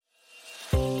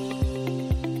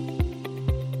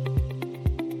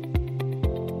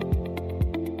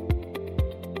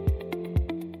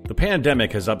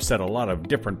pandemic has upset a lot of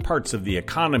different parts of the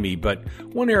economy, but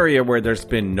one area where there's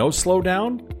been no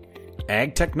slowdown?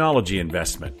 Ag technology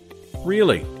investment.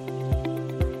 Really?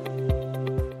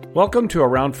 Welcome to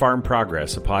Around Farm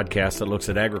Progress, a podcast that looks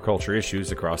at agriculture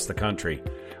issues across the country.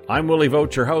 I'm Willie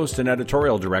Vogt, your host and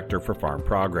editorial director for Farm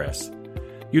Progress.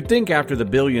 You'd think after the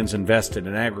billions invested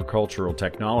in agricultural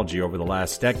technology over the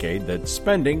last decade that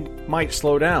spending might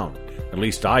slow down. At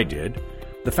least I did.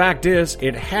 The fact is,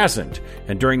 it hasn't,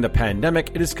 and during the pandemic,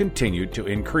 it has continued to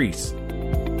increase.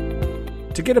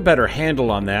 To get a better handle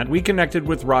on that, we connected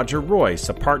with Roger Royce,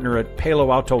 a partner at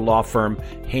Palo Alto law firm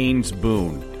Haynes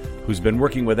Boone, who's been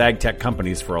working with ag tech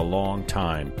companies for a long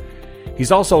time.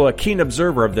 He's also a keen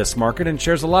observer of this market and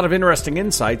shares a lot of interesting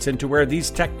insights into where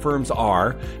these tech firms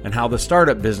are and how the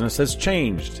startup business has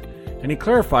changed. And he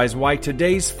clarifies why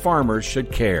today's farmers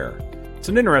should care. It's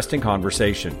an interesting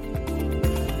conversation.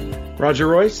 Roger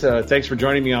Royce, thanks for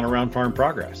joining me on Around Farm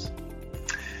Progress.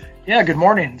 Yeah, good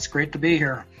morning. It's great to be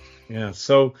here. Yeah,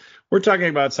 so we're talking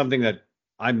about something that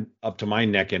I'm up to my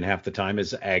neck in half the time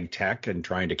is ag tech and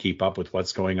trying to keep up with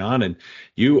what's going on. And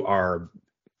you are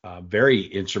very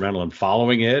instrumental in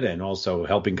following it and also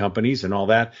helping companies and all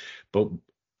that. But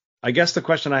I guess the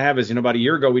question I have is, about a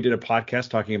year ago, we did a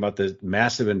podcast talking about the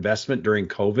massive investment during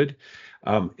COVID.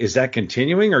 Is that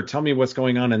continuing, or tell me what's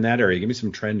going on in that area? Give me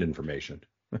some trend information.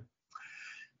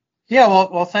 Yeah,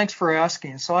 well, thanks for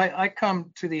asking. So I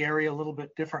come to the area a little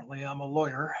bit differently. I'm a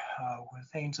lawyer with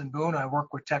Haynes and Boone. I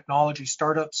work with technology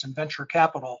startups and venture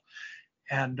capital.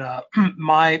 And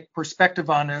my perspective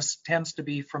on this tends to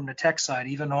be from the tech side.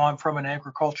 Even though I'm from an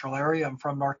agricultural area, I'm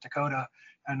from North Dakota,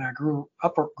 and I grew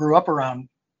up around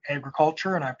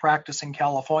agriculture, and I practice in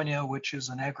California, which is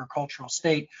an agricultural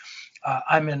state.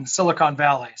 I'm in Silicon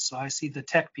Valley, so I see the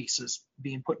tech pieces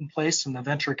being put in place and the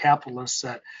venture capitalists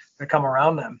that come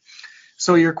around them.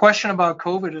 So your question about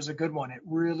COVID is a good one. It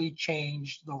really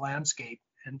changed the landscape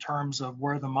in terms of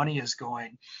where the money is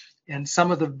going. And some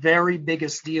of the very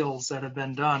biggest deals that have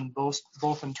been done,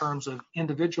 both in terms of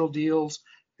individual deals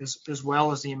as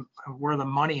well as where the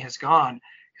money has gone,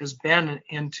 has been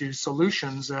into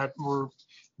solutions that were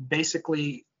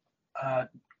basically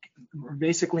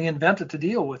invented to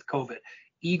deal with COVID.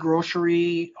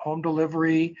 E-grocery, home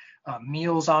delivery,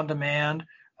 meals on demand.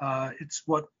 It's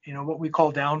what we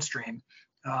call downstream,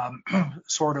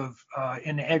 sort of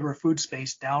in the agri-food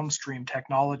space, downstream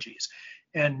technologies.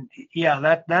 And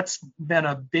yeah, that's been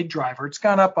a big driver. It's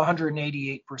gone up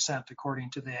 188%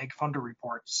 according to the Ag Funder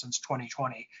report since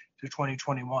 2020 to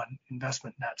 2021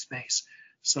 investment in that space.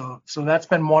 So that's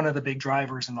been one of the big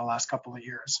drivers in the last couple of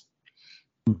years.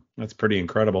 That's pretty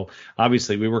incredible.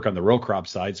 Obviously, we work on the row crop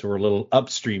side, so we're a little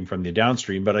upstream from the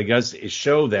downstream, but I guess it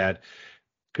shows that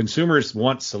consumers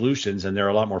want solutions and they're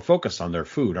a lot more focused on their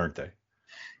food, aren't they?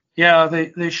 Yeah,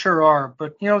 they sure are.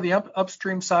 But, the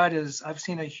upstream side I've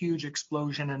seen a huge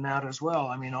explosion in that as well.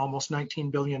 I mean, almost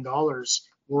 $19 billion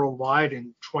worldwide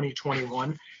in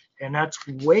 2021. And that's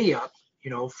way up,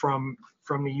 from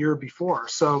the year before.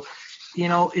 So,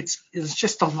 it's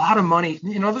just a lot of money.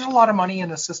 There's a lot of money in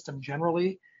the system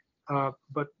generally,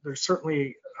 but there's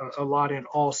certainly a lot in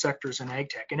all sectors in ag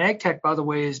tech. And ag tech, by the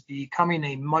way, is becoming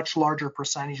a much larger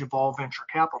percentage of all venture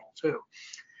capital too.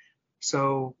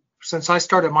 So since I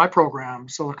started my program,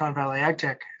 Silicon Valley Ag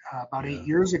Tech, about 8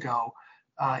 years ago,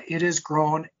 it has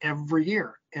grown every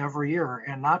year,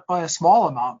 and not by a small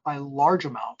amount, by large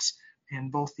amounts in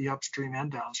both the upstream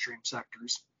and downstream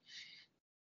sectors.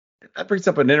 That brings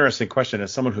up an interesting question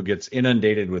as someone who gets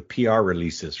inundated with PR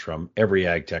releases from every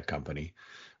ag tech company,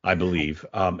 I believe.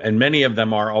 And many of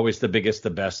them are always the biggest, the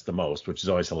best, the most, which is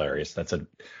always hilarious. That's a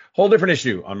whole different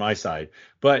issue on my side.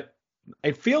 But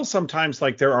I feel sometimes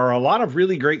like there are a lot of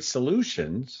really great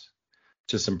solutions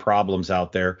to some problems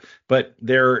out there, but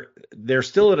they're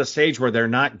still at a stage where they're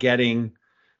not getting.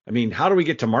 I mean, how do we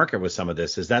get to market with some of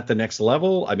this? Is that the next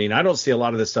level? I mean, I don't see a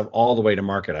lot of this stuff all the way to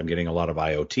market. I'm getting a lot of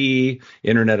IoT,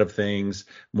 Internet of Things,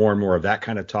 more and more of that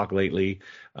kind of talk lately.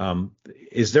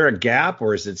 Is there a gap,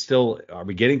 or are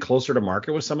we getting closer to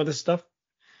market with some of this stuff?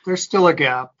 There's still a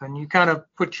gap, and you kind of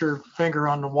put your finger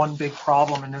on the one big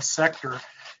problem in this sector,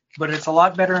 but it's a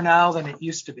lot better now than it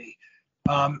used to be.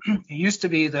 It used to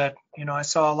be that, I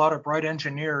saw a lot of bright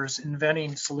engineers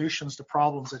inventing solutions to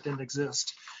problems that didn't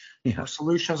exist. Or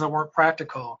solutions that weren't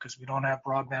practical because we don't have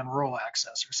broadband rural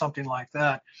access or something like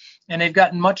that. And they've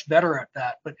gotten much better at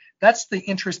that. But that's the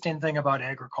interesting thing about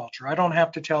agriculture. I don't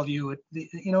have to tell you,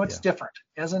 it's different.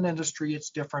 As an industry, it's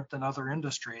different than other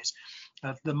industries,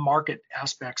 the market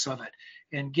aspects of it.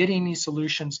 And getting these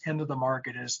solutions into the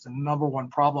market is the number one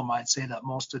problem I'd say that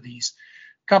most of these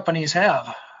companies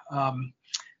have.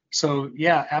 So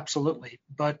yeah, absolutely.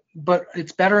 But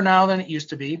it's better now than it used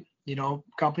to be.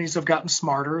 Companies have gotten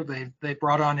smarter. They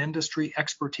brought on industry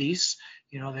expertise.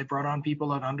 They brought on people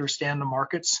that understand the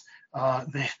markets.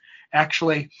 They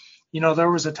actually,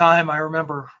 there was a time I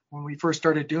remember when we first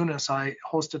started doing this, I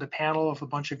hosted a panel of a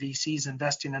bunch of VCs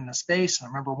investing in the space. And I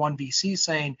remember one VC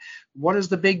saying, "What is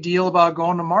the big deal about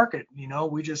going to market?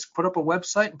 We just put up a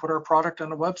website and put our product on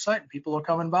the website and people will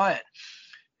come and buy it."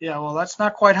 Yeah, well, that's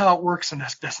not quite how it works in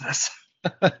this business.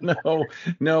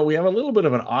 No, we have a little bit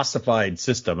of an ossified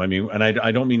system. I mean, and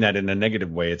I don't mean that in a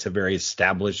negative way. It's a very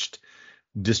established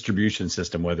distribution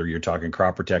system, whether you're talking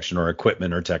crop protection or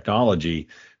equipment or technology.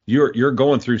 You're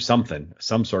going through some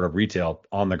sort of retail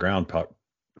on the ground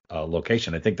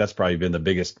location. I think that's probably been the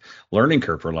biggest learning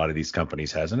curve for a lot of these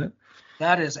companies, hasn't it?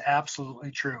 That is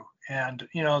absolutely true. And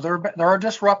there are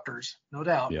disruptors, no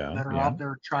doubt, that are out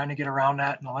there trying to get around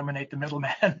that and eliminate the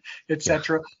middleman, et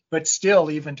cetera. Yeah. But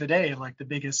still, even today, like the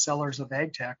biggest sellers of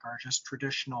ag tech are just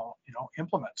traditional,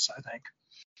 implements, I think.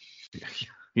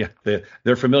 Yeah,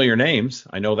 they're familiar names.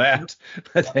 I know that.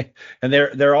 And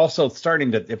they're also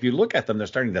starting to, if you look at them, they're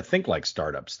starting to think like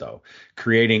startups, though,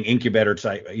 creating incubator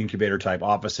type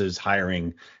offices,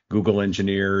 hiring Google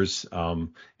engineers.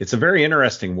 It's a very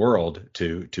interesting world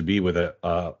to be with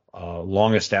a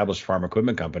long established farm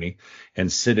equipment company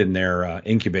and sit in their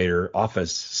incubator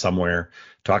office somewhere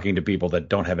talking to people that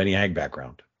don't have any ag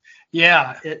background.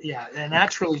 Yeah, and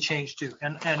that's really changed too.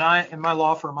 And I, in my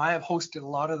law firm, I have hosted a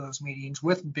lot of those meetings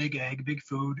with big ag, big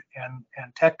food,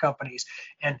 and tech companies.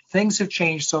 And things have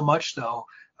changed so much, though.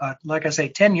 Like I say,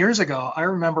 10 years ago, I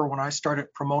remember when I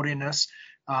started promoting this,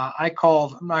 I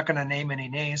called, I'm not going to name any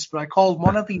names, but I called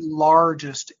one of the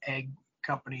largest ag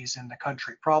companies in the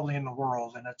country, probably in the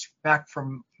world, and it's back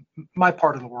from my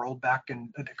part of the world, back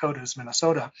in the Dakotas,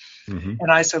 Minnesota. Mm-hmm.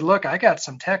 And I said, "Look, I got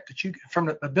some tech that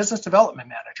from a business development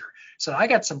manager, said, I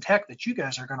got some tech that you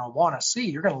guys are going to want to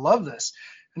see. You're going to love this."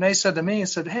 And they said to me,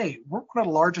 "Hey, we're one of the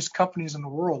largest companies in the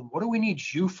world. What do we need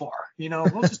you for?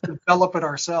 We'll just develop it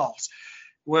ourselves."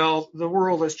 Well, the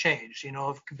world has changed.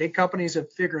 Big companies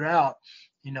have figured out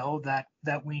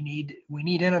that we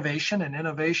need innovation, and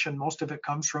innovation, most of it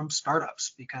comes from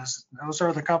startups, because those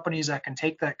are the companies that can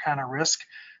take that kind of risk.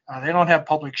 They don't have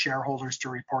public shareholders to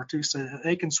report to, so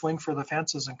they can swing for the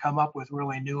fences and come up with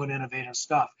really new and innovative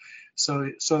stuff. So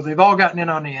they've all gotten in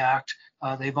on the act.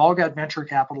 They've all got venture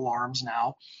capital arms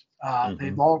now.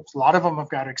 Mm-hmm. A lot of them have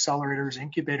got accelerators,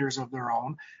 incubators of their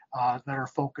own that are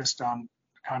focused on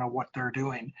kind of what they're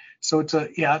doing. So it's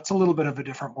a little bit of a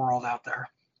different world out there.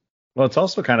 Well, it's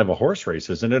also kind of a horse race,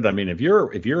 isn't it? I mean, if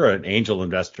you're an angel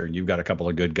investor and you've got a couple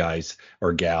of good guys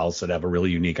or gals that have a really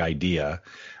unique idea,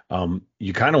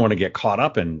 you kind of want to get caught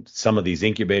up in some of these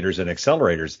incubators and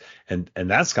accelerators, and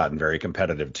that's gotten very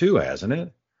competitive too, hasn't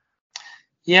it?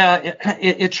 Yeah,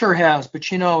 it sure has. But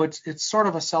it's sort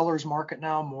of a seller's market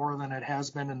now more than it has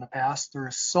been in the past. There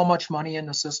is so much money in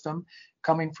the system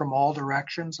coming from all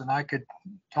directions, and I could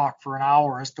talk for an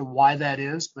hour as to why that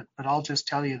is, but I'll just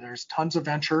tell you, there's tons of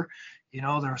venture.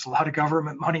 There's a lot of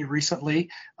government money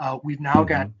recently. We've now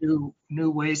got new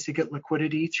ways to get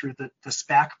liquidity through the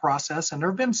SPAC process, and there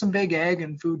have been some big ag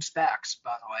and food SPACs,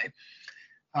 by the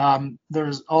way.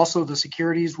 There's also the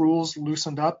securities rules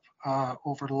loosened up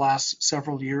over the last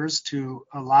several years to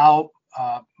allow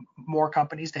more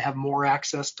companies to have more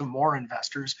access to more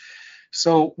investors.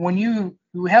 So when you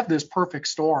have this perfect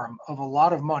storm of a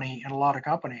lot of money and a lot of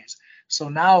companies, so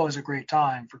now is a great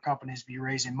time for companies to be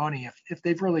raising money if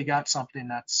they've really got something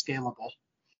that's scalable.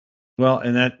 Well,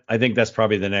 and I think that's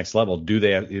probably the next level. Do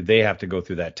they have to go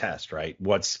through that test, right?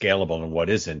 What's scalable and what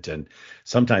isn't? And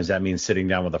sometimes that means sitting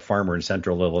down with a farmer in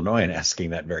central Illinois and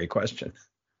asking that very question.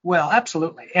 Well,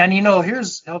 absolutely. And,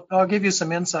 I'll give you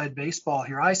some inside baseball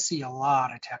here. I see a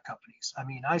lot of tech companies. I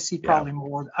mean, I see probably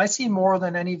more. I see more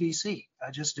than any VC.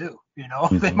 I just do.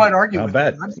 Mm-hmm. They might argue with me.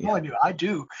 I'm telling you, I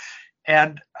do.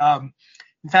 And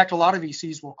in fact, a lot of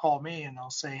VCs will call me and they'll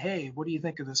say, "Hey, what do you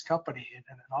think of this company?" And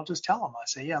I'll just tell them. I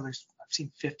say, "Yeah, I've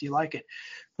seen 50 like it,"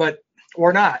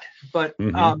 or not. But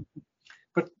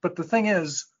but the thing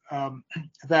is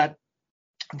that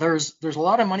there's a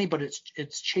lot of money, but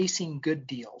it's chasing good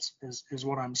deals is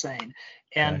what I'm saying.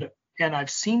 And I've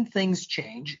seen things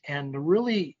change, and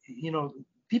really,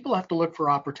 people have to look for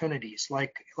opportunities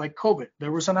like COVID.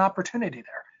 There was an opportunity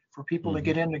there for people to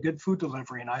get into good food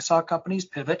delivery, and I saw companies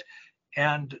pivot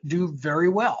and do very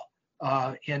well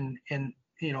in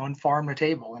farm to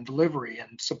table and delivery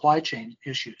and supply chain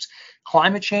issues.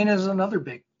 Climate change is another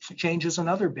big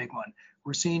one.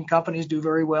 We're seeing companies do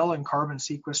very well in carbon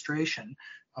sequestration.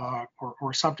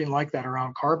 or something like that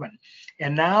around carbon.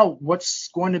 And now what's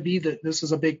going to be this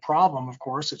is a big problem, of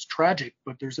course, it's tragic,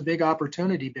 but there's a big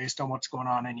opportunity based on what's going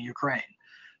on in Ukraine,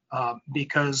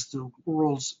 because the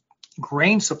world's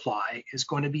grain supply is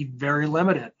going to be very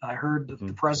limited. I heard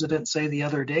the president say the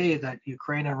other day that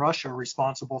Ukraine and Russia are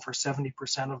responsible for 70%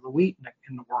 of the wheat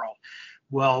in the world.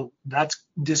 Well, that's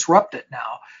disrupted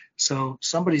now. So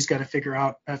somebody's got to figure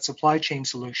out that supply chain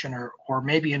solution, or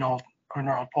maybe an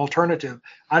alternative.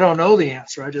 I don't know the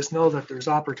answer. I just know that there's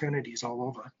opportunities all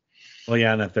over. Well,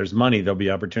 yeah, and if there's money, there'll be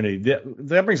opportunity.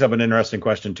 That brings up an interesting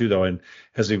question too, though. And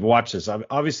as we've watched this,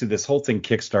 obviously this whole thing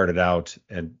kickstarted out,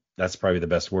 and that's probably the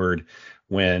best word,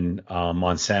 when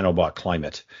Monsanto bought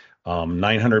Climate.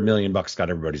 $900 million got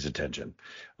everybody's attention.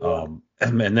 And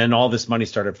then all this money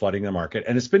started flooding the market,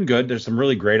 and it's been good. There's some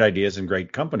really great ideas and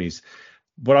great companies.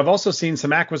 But I've also seen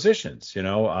some acquisitions,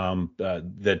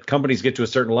 that companies get to a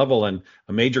certain level and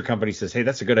a major company says, hey,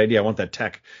 that's a good idea. I want that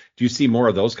tech. Do you see more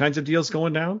of those kinds of deals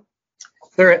going down?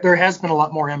 There has been a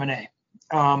lot more M&A.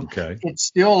 Okay. It's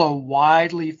still a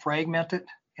widely fragmented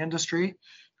industry,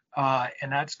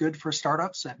 and that's good for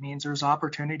startups. That means there's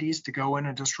opportunities to go in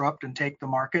and disrupt and take the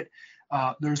market.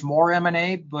 There's more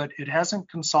M&A, but it hasn't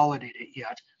consolidated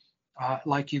yet,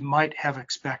 like you might have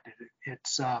expected.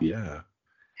 It's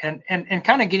And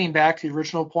kind of getting back to the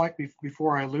original point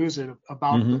before I lose it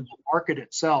about the market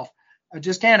itself,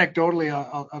 just anecdotally,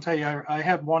 I'll tell you, I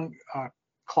had one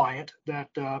client that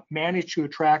managed to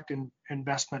attract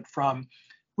investment from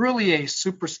really a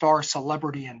superstar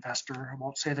celebrity investor. I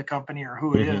won't say the company or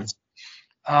who it is,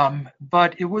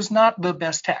 but it was not the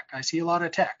best tech. I see a lot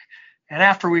of tech. And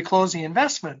after we closed the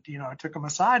investment, I took him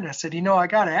aside and I said, I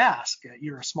got to ask,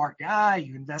 you're a smart guy.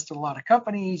 You invested in a lot of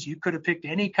companies. You could have picked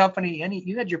any company,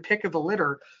 you had your pick of the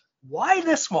litter. Why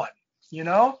this one?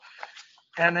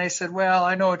 And they said, well,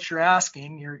 I know what you're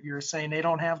asking. You're saying they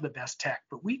don't have the best tech,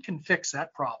 but we can fix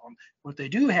that problem. What they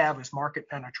do have is market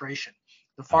penetration.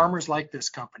 The farmers like this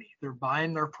company. They're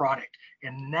buying their product.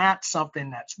 And that's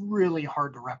something that's really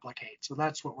hard to replicate. So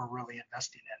that's what we're really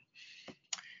investing in.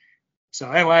 So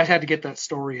anyway, I had to get that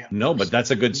story in. No, but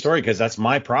that's a good story because that's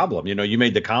my problem. You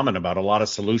made the comment about a lot of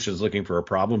solutions looking for a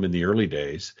problem in the early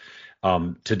days.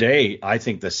 Today, I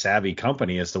think the savvy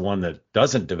company is the one that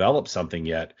doesn't develop something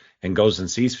yet and goes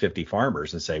and sees 50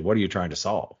 farmers and say, what are you trying to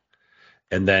solve?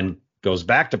 And then goes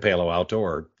back to Palo Alto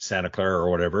or Santa Clara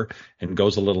or whatever and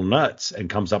goes a little nuts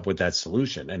and comes up with that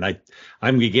solution. And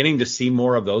I'm beginning to see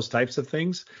more of those types of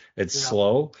things. It's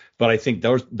slow, but I think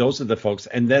those are the folks.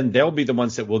 And then they'll be the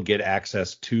ones that will get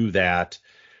access to that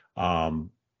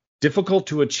difficult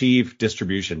to achieve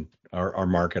distribution or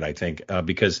market, I think,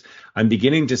 because I'm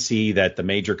beginning to see that the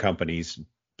major companies,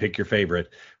 pick your favorite,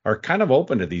 are kind of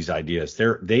open to these ideas.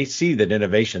 They see that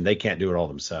innovation, they can't do it all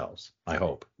themselves, I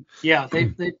hope. Yeah,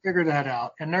 they figured that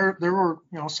out. And there were,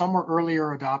 some were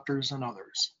earlier adopters than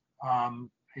others.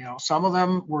 Some of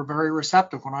them were very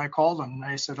receptive when I called them.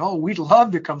 They said, oh, we'd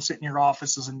love to come sit in your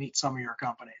offices and meet some of your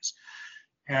companies.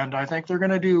 And I think they're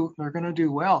going to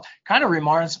do well. Kind of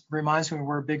reminds me of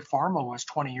where Big Pharma was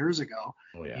 20 years ago.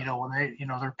 Oh, yeah. When they,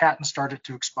 their patents started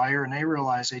to expire and they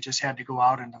realized they just had to go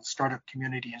out into the startup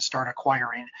community and start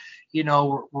acquiring.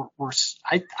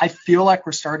 I feel like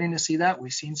we're starting to see that.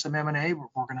 We've seen some M&A. We're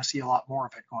going to see a lot more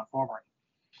of it going forward.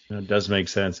 That does make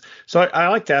sense. So I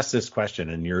like to ask this question,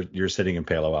 and you're sitting in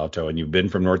Palo Alto, and you've been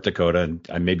from North Dakota,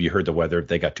 and maybe you heard the weather.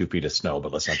 They got 2 feet of snow,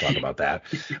 but let's not talk about that.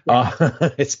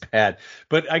 It's bad.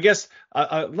 But I guess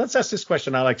let's ask this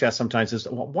question. I like to ask sometimes is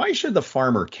why should the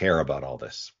farmer care about all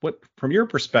this? What, from your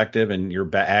perspective and your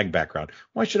ag background,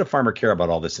 why should a farmer care about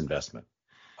all this investment?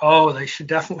 Oh, they should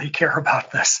definitely care about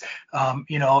this.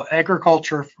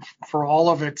 Agriculture, for all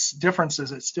of its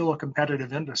differences, it's still a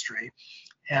competitive industry.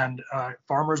 And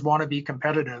farmers want to be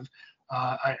competitive.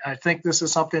 I think this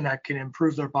is something that can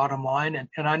improve their bottom line.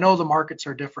 And I know the markets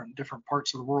are different in different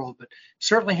parts of the world, but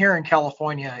certainly here in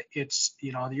California, it's,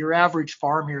 your average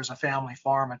farm here is a family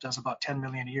farm. It does about 10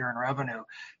 million a year in revenue,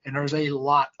 and there's a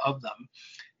lot of them.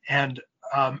 And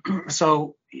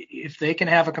so if they can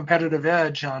have a competitive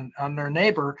edge on their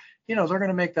neighbor, they're going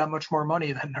to make that much more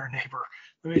money than their neighbor.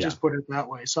 Let me just put it that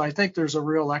way. So I think there's a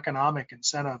real economic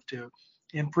incentive to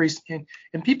increase,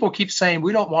 and people keep saying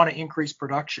we don't want to increase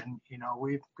production.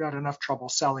 We've got enough trouble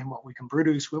selling what we can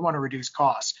produce. We want to reduce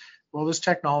costs. Well, this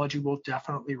technology will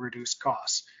definitely reduce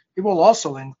costs. It will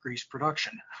also increase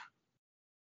production.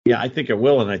 Yeah, I think it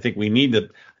will, and I think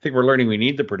we're learning we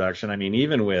need the production. I mean,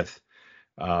 even with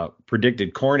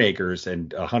predicted corn acres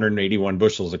and 181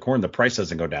 bushels of corn, the price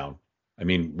doesn't go down. I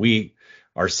mean,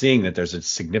 are seeing that there's a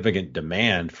significant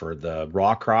demand for the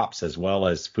raw crops as well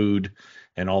as food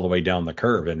and all the way down the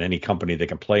curve. And any company that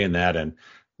can play in that and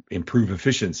improve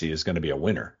efficiency is going to be a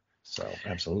winner. So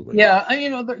absolutely. Yeah,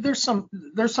 there's some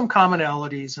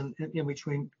commonalities in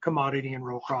between commodity and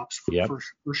row crops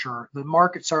for sure. The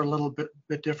markets are a little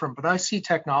bit different, but I see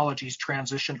technologies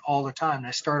transition all the time.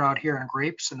 They start out here in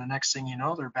grapes, and the next thing you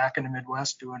know, they're back in the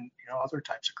Midwest doing other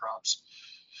types of crops.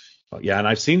 Yeah, and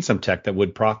I've seen some tech that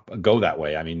would go that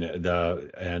way. I mean,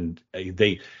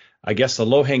 I guess the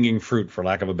low-hanging fruit, for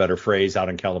lack of a better phrase, out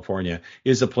in California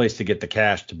is a place to get the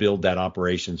cash to build that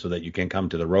operation so that you can come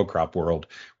to the row crop world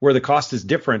where the cost is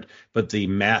different, but the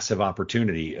massive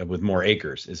opportunity with more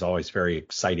acres is always very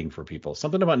exciting for people.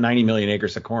 Something about 90 million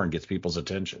acres of corn gets people's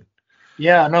attention.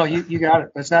 Yeah, no, you got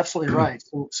it. That's absolutely right.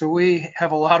 So we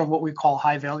have a lot of what we call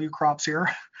high-value crops here.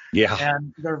 Yeah.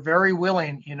 And they're very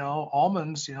willing,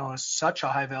 almonds, is such a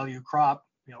high-value crop.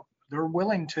 They're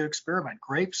willing to experiment.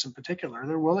 Grapes in particular,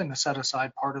 they're willing to set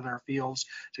aside part of their fields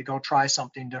to go try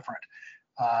something different.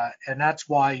 And that's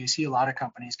why you see a lot of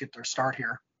companies get their start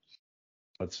here.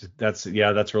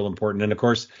 That's real important. And of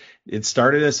course, it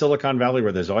started in Silicon Valley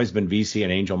where there's always been VC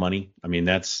and angel money. I mean,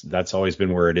 that's always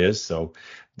been where it is. So,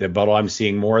 but I'm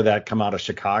seeing more of that come out of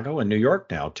Chicago and New York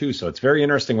now too. So it's very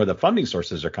interesting where the funding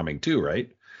sources are coming too,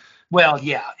 right? Well,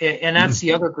 yeah, and that's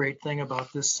the other great thing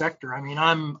about this sector. I mean,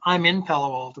 I'm in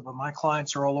Palo Alto, but my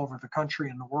clients are all over the country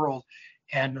and the world.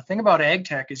 And the thing about ag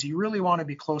tech is you really want to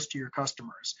be close to your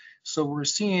customers. So we're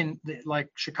seeing like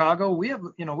Chicago, we have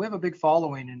a big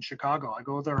following in Chicago. I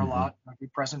go there a lot, I do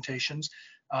presentations.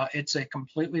 It's a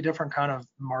completely different kind of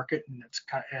market,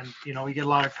 and you get a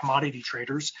lot of commodity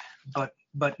traders,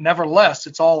 but nevertheless,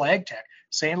 it's all ag tech.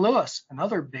 St. Louis,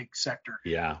 another big sector.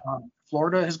 Yeah.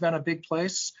 Florida has been a big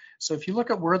place. So if you look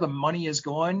at where the money is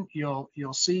going, you'll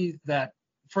see that,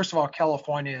 first of all,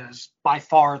 California is by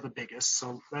far the biggest.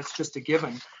 So that's just a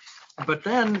given. But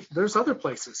then there's other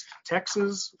places,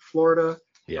 Texas, Florida,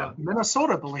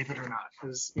 Minnesota, believe it or not,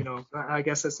 because, I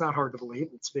guess it's not hard to believe.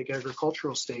 It's a big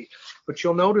agricultural state. But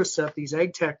you'll notice that these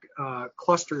ag tech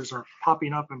clusters are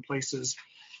popping up in places.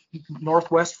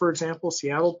 Northwest, for example,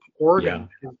 Seattle, Oregon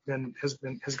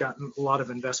has gotten a lot of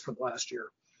investment last year.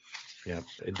 Yeah,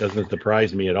 it doesn't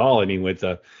surprise me at all. I mean, when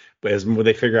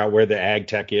they figure out where the ag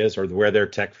tech is or where their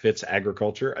tech fits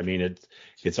agriculture, I mean,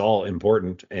 it's all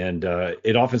important. And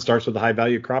it often starts with the high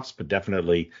value crops, but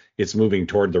definitely it's moving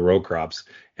toward the row crops.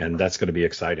 And that's going to be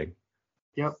exciting.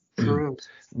 Yep, sure is.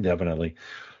 Definitely.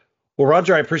 Well,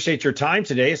 Roger, I appreciate your time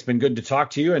today. It's been good to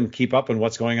talk to you and keep up on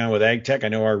what's going on with ag tech. I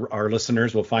know our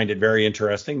listeners will find it very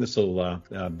interesting. This will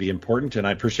be important, and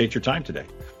I appreciate your time today.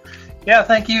 Yeah,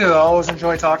 thank you. I always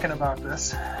enjoy talking about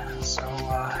this. So,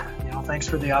 thanks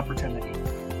for the opportunity.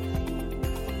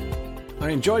 I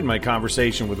enjoyed my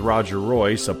conversation with Roger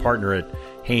Royce, a partner at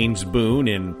Haynes Boone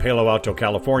in Palo Alto,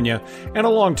 California, and a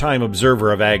longtime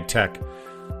observer of ag tech.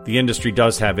 The industry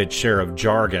does have its share of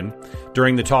jargon.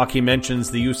 During the talk, he mentions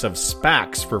the use of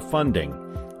SPACs for funding.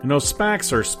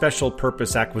 SPACs are special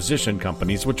purpose acquisition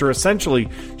companies, which are essentially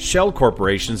shell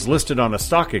corporations listed on a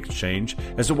stock exchange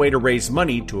as a way to raise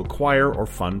money to acquire or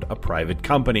fund a private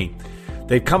company.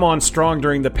 They've come on strong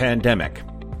during the pandemic.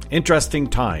 Interesting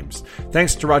times.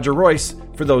 Thanks to Roger Royce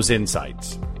for those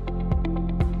insights.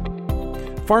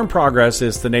 Farm Progress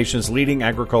is the nation's leading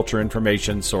agriculture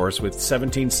information source with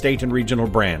 17 state and regional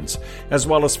brands, as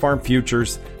well as Farm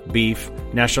Futures, Beef,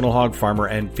 National Hog Farmer,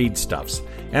 and Feedstuffs,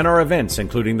 and our events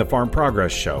including the Farm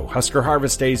Progress Show, Husker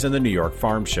Harvest Days, and the New York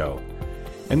Farm Show.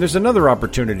 And there's another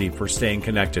opportunity for staying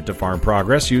connected to Farm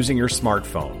Progress using your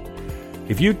smartphone.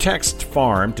 If you text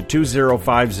FARM to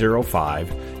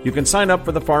 20505, you can sign up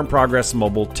for the Farm Progress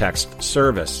mobile text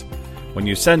service. When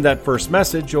you send that first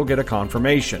message, you'll get a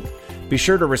confirmation. Be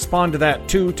sure to respond to that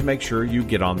too to make sure you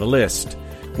get on the list.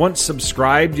 Once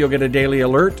subscribed, you'll get a daily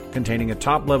alert containing a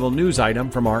top-level news item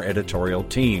from our editorial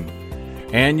team.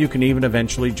 And you can even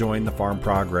eventually join the Farm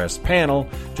Progress panel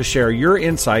to share your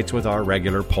insights with our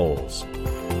regular polls.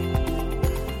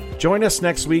 Join us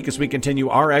next week as we continue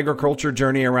our agriculture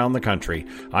journey around the country.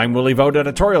 I'm Willie Vogt,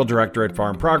 Editorial Director at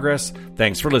Farm Progress.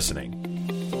 Thanks for listening.